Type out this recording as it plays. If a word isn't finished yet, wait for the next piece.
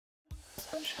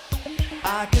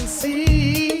I can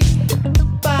see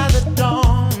by the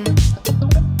dawn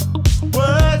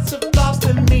words have lost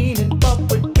their meaning, but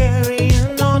we're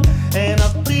carrying on, and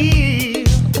I feel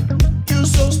you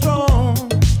so strong.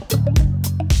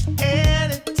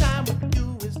 Anytime with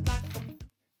you is like.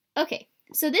 Okay,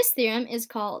 so this theorem is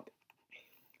called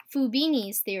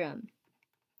Fubini's theorem.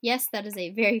 Yes, that is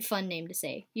a very fun name to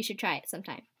say. You should try it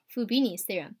sometime. Fubini's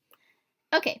theorem.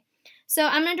 Okay, so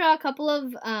I'm going to draw a couple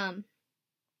of,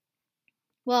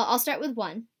 well, I'll start with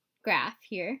one graph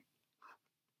here.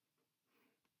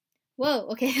 Whoa,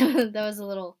 okay, that was a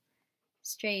little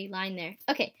stray line there.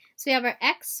 Okay, so we have our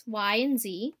X, Y, and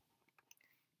Z.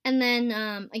 And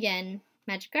then, again,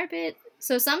 magic carpet.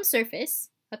 So some surface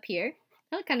up here.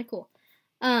 That looked kind of cool.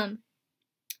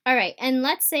 Alright, and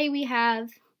let's say we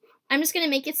have, I'm just going to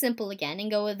make it simple again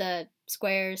and go with a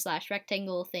square /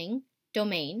 rectangle thing,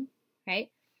 domain,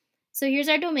 right? So here's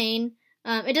our domain.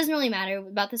 It doesn't really matter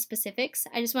about the specifics.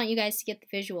 I just want you guys to get the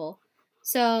visual.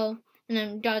 So, and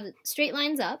then draw the straight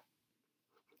lines up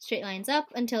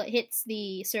until it hits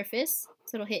the surface.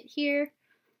 So it'll hit here,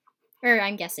 or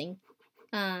I'm guessing,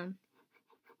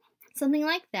 something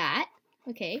like that.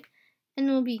 Okay, and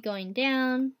we'll be going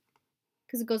down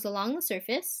because it goes along the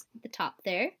surface at the top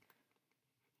there.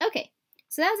 Okay,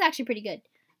 so that was actually pretty good.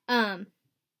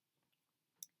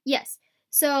 Yes,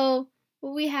 so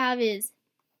what we have is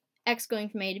X going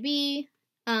from A to B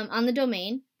on the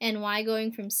domain, and Y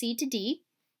going from C to D.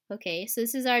 Okay, so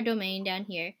this is our domain down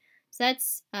here. So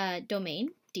that's domain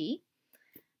D.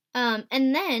 And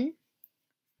then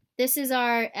this is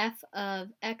our f of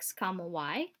x comma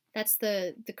y. That's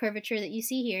the curvature that you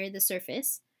see here, the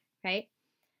surface, right?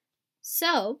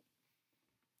 So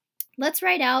let's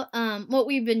write out what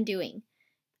we've been doing,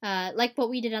 like what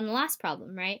we did on the last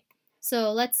problem, right?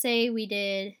 So let's say we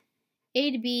did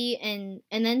A to B and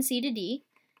then C to D,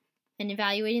 and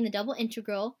evaluating the double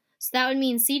integral. So that would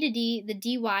mean C to D, the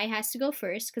dy has to go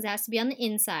first because it has to be on the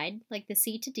inside, like the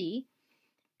C to D,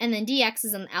 and then dx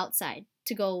is on the outside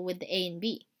to go with the A and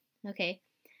B. Okay,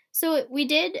 so we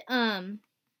did,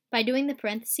 by doing the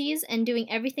parentheses and doing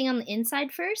everything on the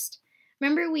inside first,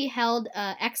 remember we held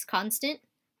x constant,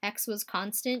 x was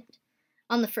constant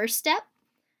on the first step.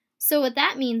 So what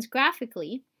that means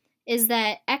graphically is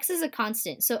that x is a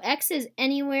constant. So x is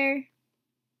anywhere,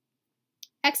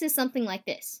 x is something like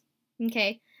this,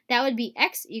 okay? That would be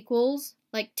x equals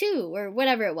like 2 or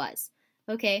whatever it was,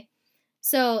 okay?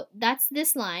 So that's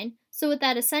this line. So what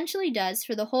that essentially does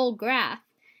for the whole graph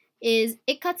is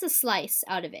it cuts a slice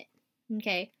out of it,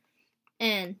 okay?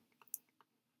 And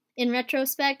in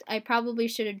retrospect, I probably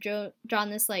should have drawn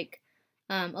this like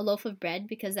a loaf of bread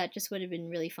because that just would have been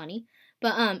really funny.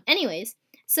 But anyways,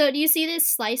 so do you see this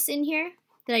slice in here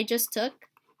that I just took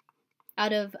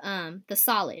out of the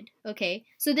solid, okay?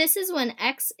 So this is when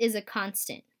x is a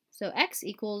constant. So x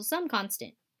equals some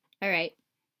constant, all right?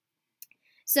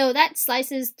 So that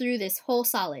slices through this whole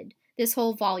solid, this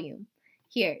whole volume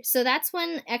here. So that's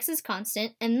when x is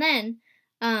constant, and then,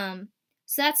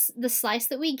 so that's the slice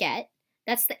that we get.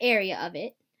 That's the area of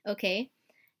it, okay?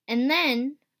 And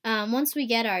then, once we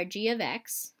get our g of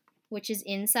x, which is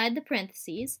inside the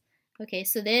parentheses, okay,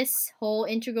 so this whole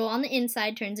integral on the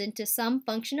inside turns into some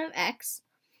function of x.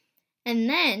 And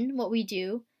then what we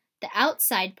do, the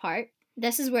outside part,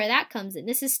 this is where that comes in.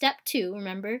 This is step 2,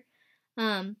 remember?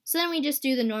 So then we just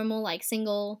do the normal like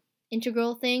single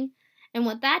integral thing. And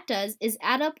what that does is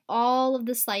add up all of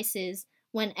the slices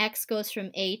when x goes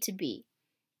from A to B.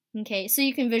 Okay, so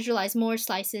you can visualize more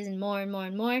slices and more and more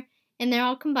and more, and they're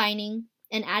all combining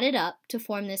and added up to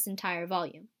form this entire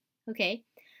volume. Okay,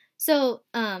 so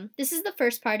this is the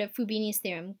first part of Fubini's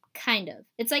theorem, kind of.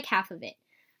 It's like half of it.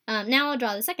 Now I'll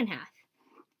draw the second half.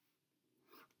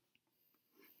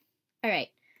 Alright,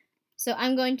 so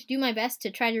I'm going to do my best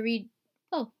to try to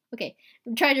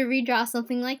try to redraw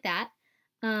something like that.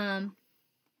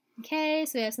 Okay,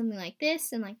 so we have something like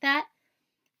this and like that.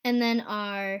 And then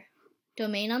our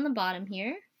domain on the bottom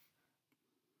here.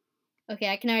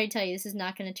 Okay, I can already tell you this is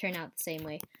not going to turn out the same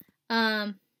way.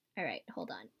 Alright, hold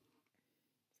on.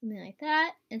 Something like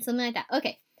that and something like that.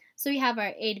 Okay, so we have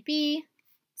our A to B,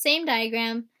 same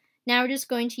diagram. Now we're just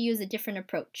going to use a different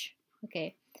approach.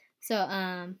 Okay, so,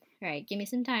 alright, give me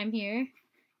some time here. I'm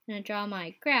going to draw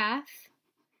my graph.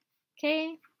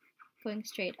 Okay, going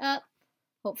straight up,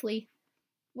 hopefully.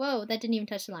 Whoa, that didn't even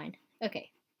touch the line. Okay.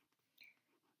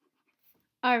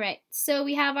 Alright, so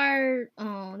we have our,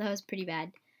 oh, that was pretty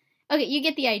bad. Okay, you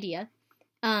get the idea.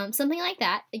 Something like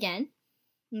that, again.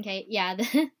 Okay, yeah,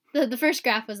 the first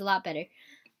graph was a lot better.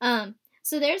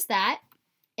 So there's that.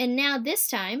 And now this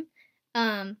time,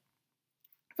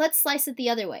 let's slice it the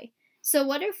other way. So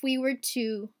what if we were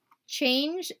to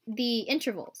change the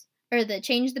intervals, or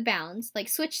change the bounds, like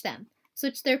switch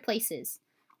their places?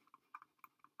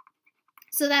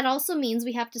 So that also means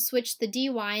we have to switch the dy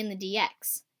and the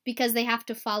dx, because they have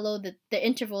to follow the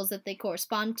intervals that they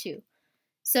correspond to.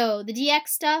 So the dx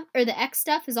stuff, or the x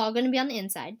stuff, is all going to be on the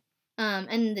inside,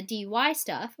 and the dy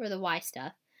stuff, or the y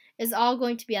stuff, is all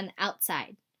going to be on the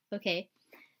outside. Okay,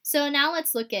 so now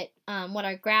let's look at what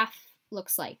our graph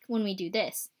looks like when we do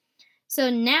this. So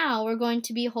now we're going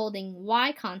to be holding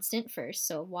y constant first,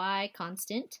 so y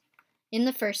constant in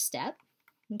the first step,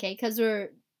 okay, because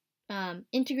we're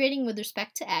integrating with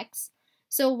respect to x.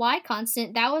 So y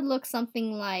constant, that would look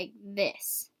something like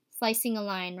this, slicing a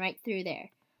line right through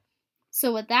there.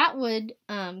 So what that would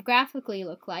graphically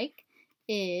look like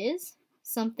is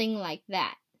something like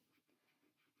that.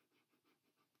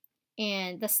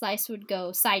 And the slice would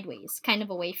go sideways, kind of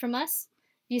away from us.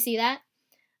 Do you see that?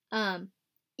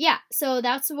 Yeah, so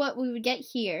that's what we would get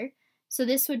here. So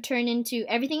this would turn into,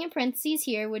 everything in parentheses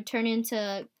here would turn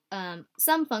into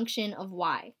some function of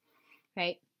y,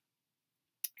 right?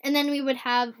 And then we would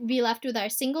be left with our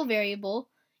single variable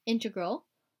integral,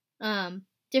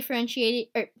 integrating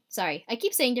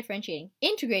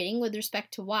with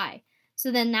respect to y.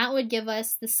 So then that would give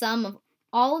us the sum of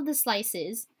all of the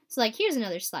slices. So like here's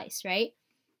another slice, right?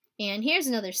 And here's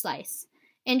another slice.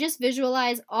 And just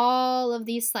visualize all of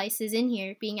these slices in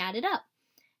here being added up.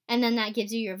 And then that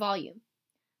gives you your volume.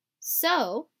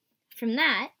 So from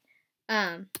that,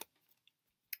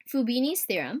 Fubini's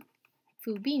theorem,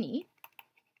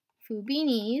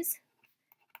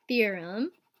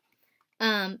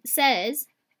 says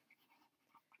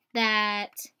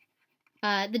that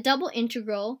the double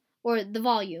integral, or the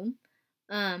volume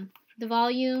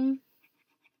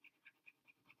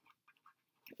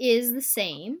is the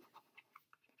same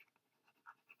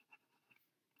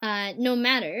no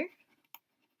matter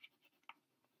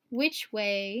which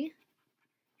way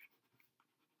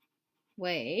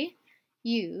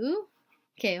you,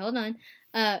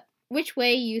 which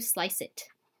way you slice it,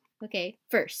 okay,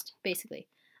 first, basically.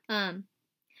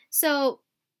 So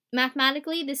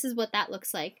mathematically, this is what that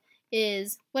looks like,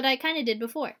 is what I kind of did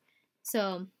before.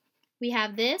 So we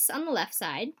have this on the left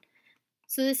side.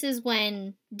 So this is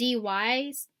when the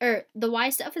y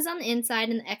stuff is on the inside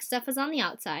and the x stuff is on the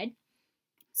outside.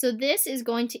 So this is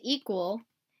going to equal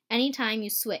anytime you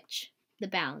switch the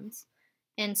bounds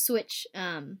and switch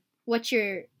what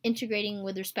you're integrating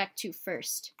with respect to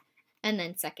first and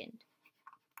then second.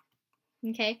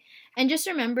 Okay, and just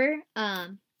remember,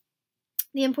 the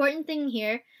important thing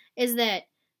here is that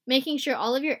making sure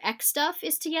all of your x stuff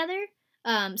is together.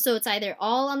 So it's either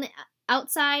all on the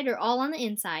outside or all on the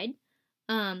inside,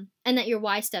 and that your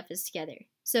y stuff is together.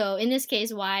 So in this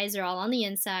case, y's are all on the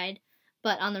inside,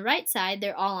 but on the right side,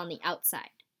 they're all on the outside.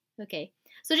 Okay,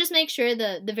 so just make sure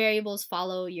the variables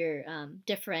follow your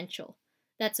differential.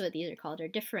 That's what these are called, are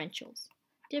differentials.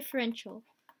 Differential.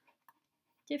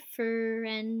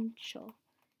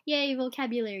 Yay,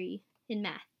 vocabulary in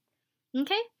math.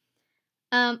 Okay?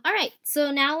 Alright,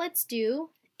 so now let's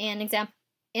do an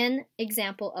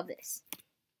example of this.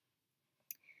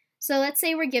 So let's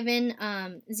say we're given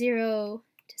 0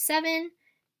 to 7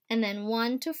 and then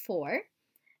 1 to 4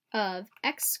 of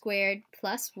x squared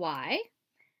plus y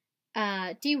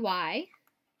dy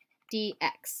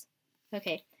dx.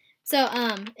 Okay, so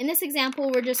in this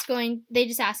example, they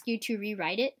just ask you to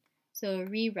rewrite it. So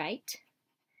rewrite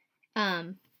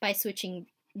by switching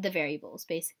the variables,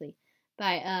 basically.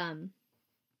 By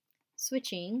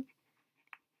switching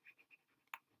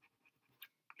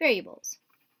variables.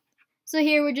 So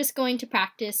here we're just going to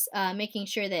practice making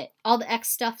sure that all the x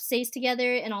stuff stays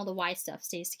together and all the y stuff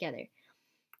stays together.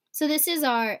 So this is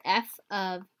our f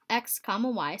of x comma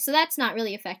y. So that's not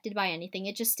really affected by anything.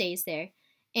 It just stays there.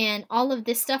 And all of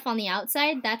this stuff on the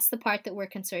outside, that's the part that we're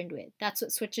concerned with. That's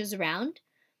what switches around.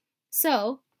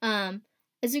 So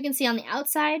as you can see on the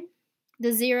outside,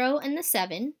 the 0 and the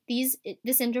 7,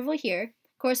 this interval here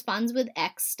corresponds with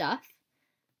x stuff.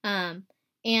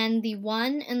 And the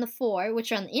 1 and the 4,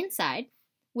 which are on the inside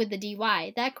with the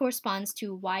dy, that corresponds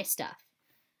to y stuff.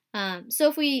 So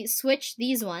if we switch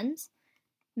these ones,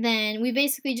 then we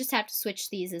basically just have to switch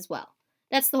these as well.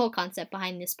 That's the whole concept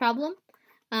behind this problem.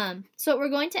 So what we're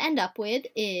going to end up with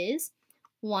is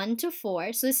 1 to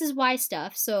 4. So this is y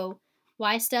stuff, so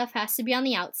y stuff has to be on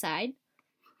the outside.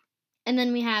 And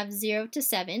then we have 0 to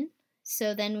 7,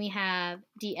 so then we have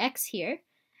dx here.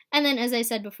 And then, as I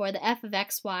said before, the f of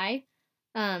x, y,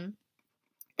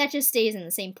 that just stays in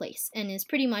the same place and is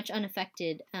pretty much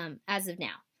unaffected as of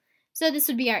now. So this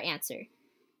would be our answer.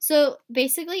 So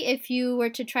basically, if you were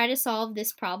to try to solve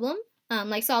this problem,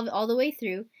 like solve it all the way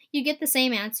through, you get the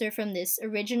same answer from this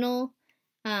original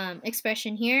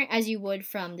expression here as you would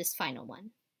from this final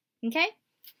one. Okay?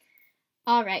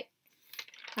 All right.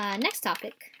 Next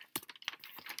topic.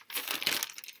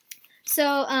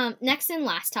 So next and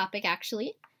last topic,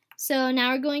 actually. So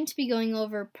now we're going to be going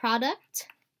over product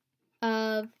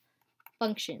of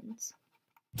functions.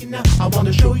 I want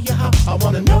to show you how, I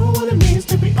want to know what it means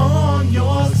to be on